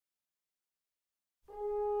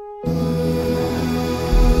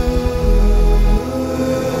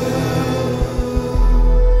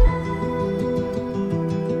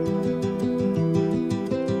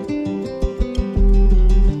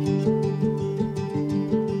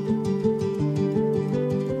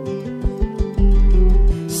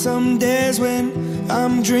Some days when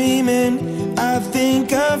I'm dreaming, I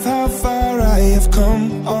think of how far I have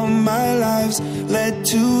come. All my lives led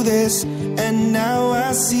to this, and now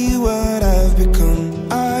I see what I've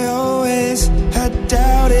become. I always had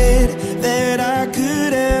doubted that I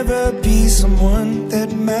could ever be someone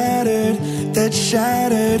that mattered, that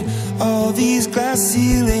shattered all these glass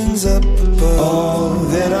ceilings up above. All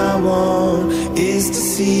that I want is to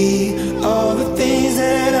see all the things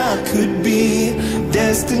that I could be.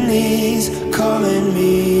 Destiny's calling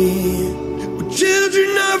me. We're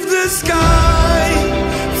children of the sky,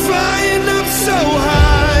 flying up so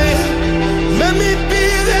high. Let me be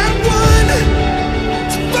that one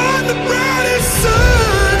to find the brightest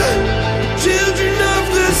sun. We're children of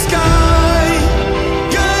the sky,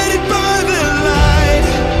 guided by the light.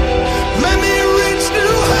 Let me reach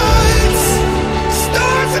new heights,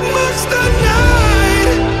 stars amongst the night.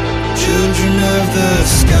 Children of the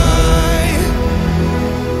sky.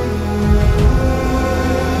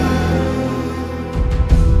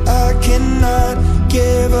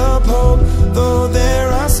 Give up hope, though there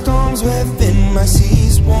are storms within my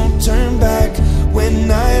seas. Won't turn back when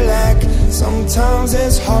I lack. Sometimes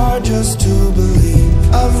it's hard just to believe.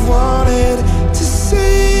 I've wanted to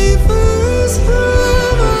save us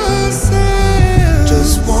from ourselves.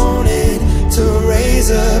 Just wanted to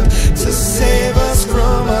raise up to save us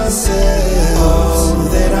from ourselves. All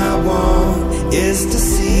that I want is to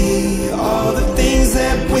see all the things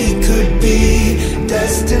that we could be.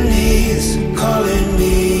 Destiny's calling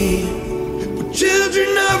me. We're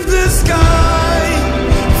children of the sky,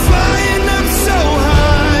 flying up so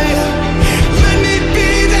high. Let me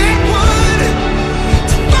be that one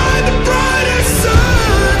to find the brightest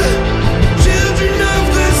sun. Children of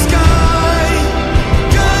the sky,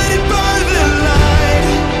 guided by the light.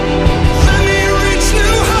 Let me reach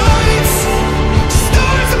new heights,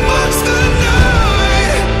 stars amongst the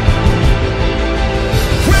night.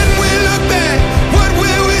 When we look back, what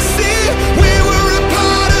will we see? We were a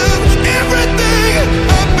part of everything,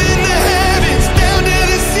 up in the heavens, down to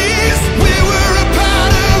the seas. We were a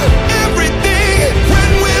part of everything.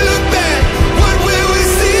 When we look back, what will we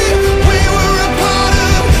see? We were a part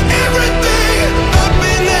of everything, up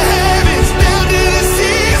in the heavens, down to the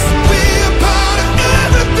seas. We are part of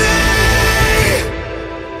everything.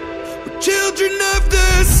 We're children of the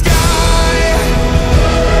sea.